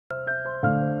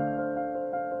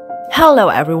Hello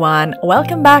everyone,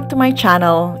 welcome back to my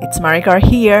channel. It's Maricar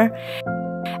here,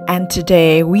 and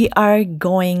today we are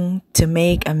going to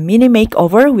make a mini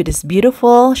makeover with this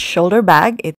beautiful shoulder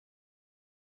bag.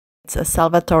 It's a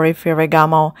Salvatore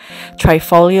Ferragamo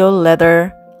trifolio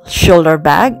leather shoulder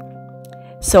bag.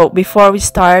 So before we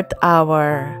start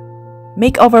our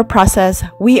makeover process,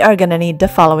 we are gonna need the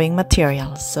following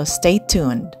materials, so stay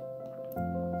tuned.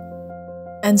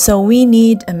 And so we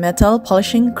need a metal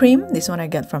polishing cream. This one I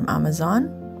got from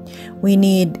Amazon. We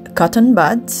need cotton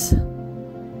buds,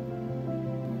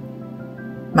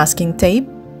 masking tape,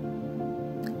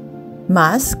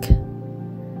 mask,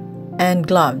 and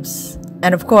gloves.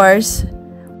 And of course,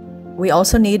 we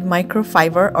also need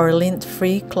microfiber or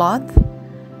lint-free cloth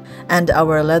and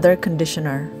our leather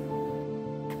conditioner.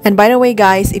 And by the way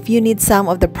guys, if you need some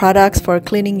of the products for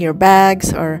cleaning your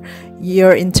bags or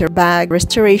you're into bag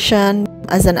restoration,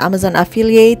 as an Amazon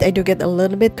affiliate, I do get a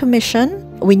little bit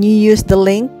commission when you use the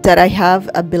link that I have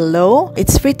below.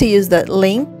 It's free to use that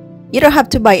link. You don't have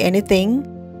to buy anything,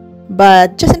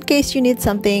 but just in case you need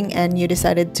something and you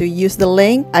decided to use the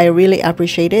link, I really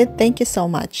appreciate it. Thank you so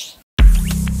much.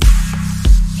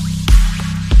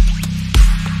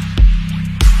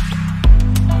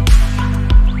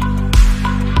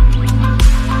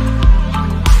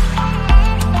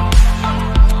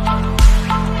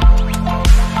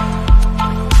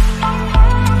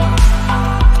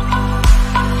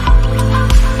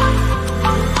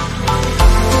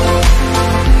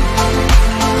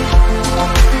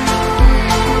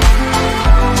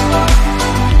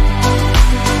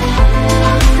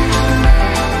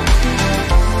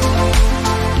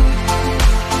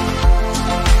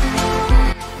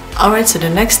 Alright, so the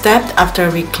next step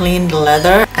after we clean the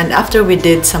leather and after we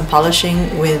did some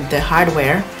polishing with the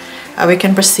hardware, we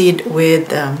can proceed with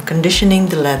conditioning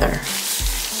the leather.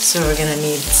 So we're gonna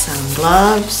need some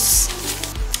gloves.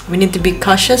 We need to be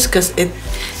cautious because it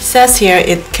says here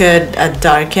it could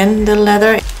darken the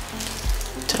leather.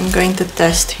 So I'm going to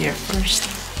test here first.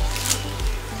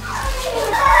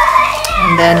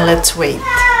 And then let's wait.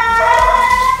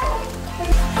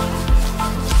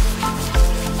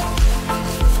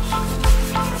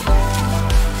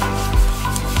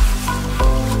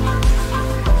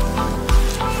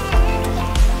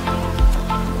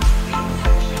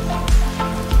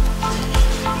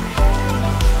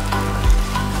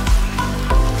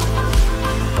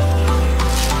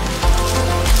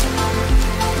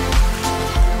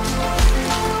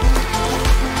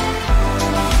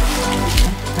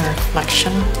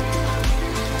 Reflection.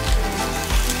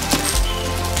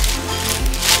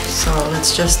 So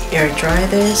let's just air dry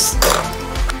this.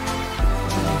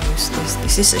 Use this.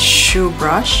 This is a shoe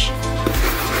brush.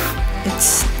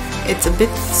 It's a bit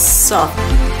soft.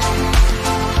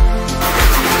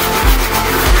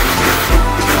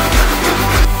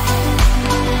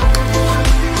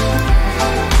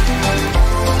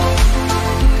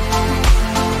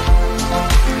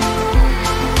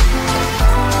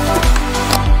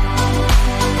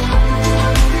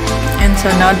 So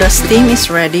now the steam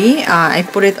is ready. I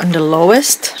put it on the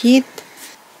lowest heat.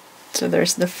 So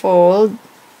there's the fold.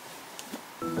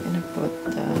 I'm gonna put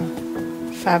the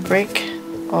fabric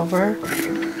over.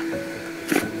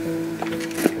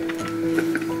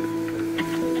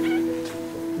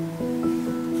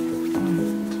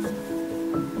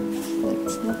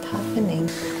 It's not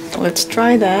happening. Let's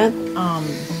try that.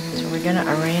 So we're gonna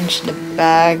arrange the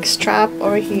bag strap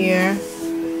over here.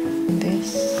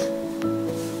 This.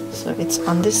 So it's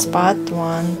on this spot,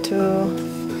 1, 2.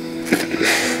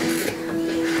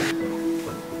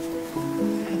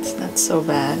 It's not so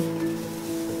bad.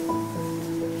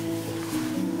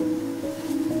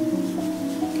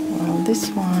 Well,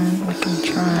 this one we can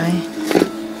try.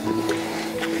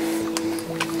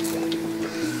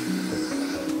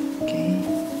 Okay.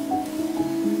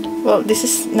 Well, this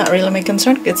is not really my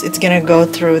concern because it's gonna go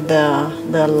through the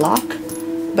lock.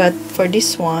 But for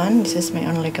this one, this is my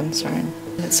only concern.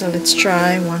 So let's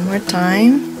try one more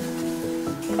time.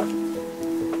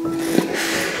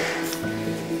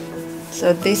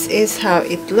 So this is how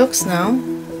it looks now.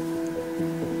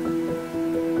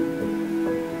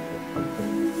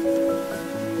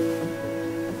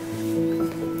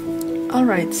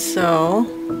 Alright, so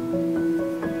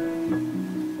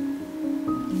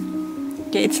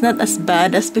okay, it's not as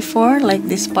bad as before, like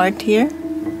this part here.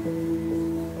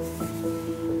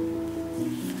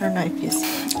 I don't know if you see.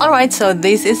 Alright, so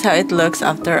this is how it looks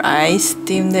after I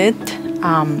steamed it.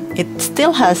 It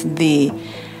still has the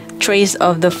trace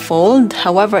of the fold,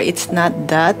 however it's not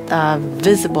that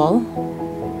visible.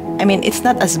 I mean, it's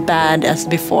not as bad as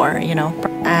before, you know,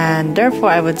 and therefore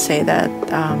I would say that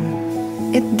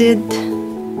it did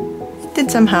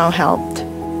it somehow helped.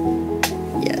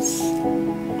 Yes,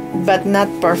 but not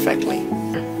perfectly.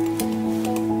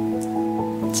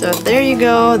 So there you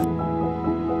go.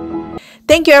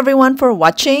 Thank you everyone for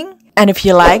watching. And if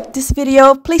you liked this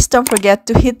video, please don't forget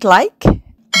to hit like.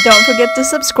 Don't forget to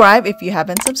subscribe if you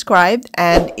haven't subscribed.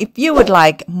 And if you would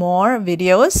like more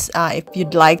videos, if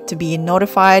you'd like to be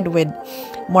notified with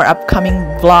more upcoming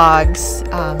vlogs,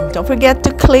 don't forget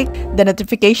to click the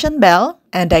notification bell.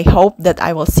 And I hope that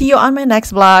I will see you on my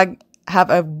next vlog. Have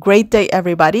a great day,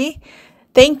 everybody.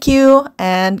 Thank you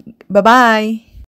and bye-bye.